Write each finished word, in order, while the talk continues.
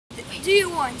Do you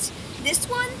want this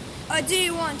one or do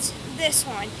you want this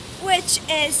one? Which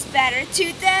is better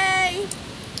today?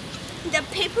 The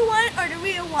paper one or the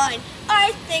real one?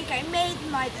 I think I made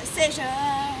my decision.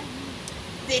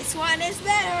 This one is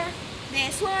better.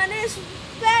 This one is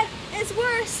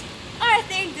worse. I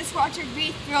think this watch should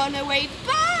be thrown away.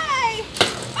 Bye!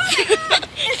 Oh my god,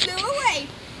 it flew away.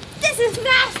 This is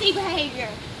nasty behavior.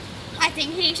 I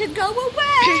think he should go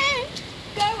away.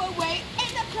 Go away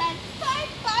in the plant. Bye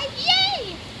bye,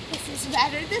 yay! This is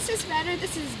better, this is better,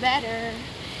 this is better.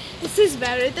 This is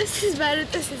better, this is better,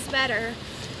 this is better.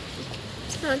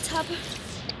 On top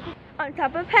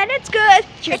of head, it's good.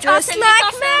 You're just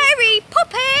like Mary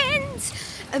Poppins.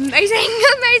 Amazing,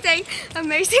 amazing,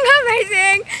 amazing,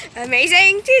 amazing,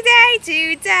 amazing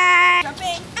today.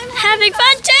 I'm having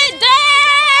fun today.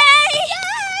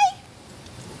 Yay!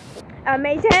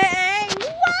 Amazing.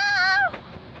 Wow.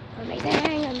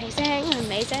 Amazing, amazing,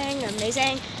 amazing,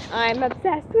 amazing. I'm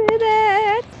obsessed with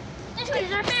it. This one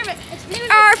is our favorite. It's blue.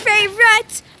 Our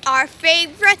favorite. Our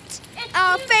favorite.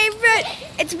 Our favorite.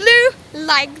 It's blue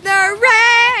like the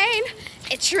rain.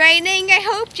 It's raining. I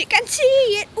hope you can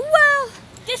see it well.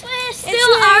 This one is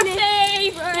still our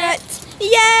favorite.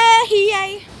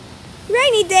 Yay!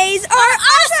 Rainy days are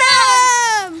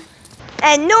awesome!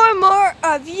 And no more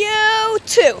of you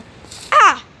too.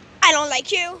 Ah, I don't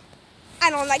like you. I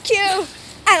don't like you.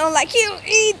 I don't like you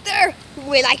either.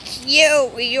 We like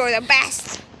you. You're the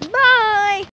best. Bye.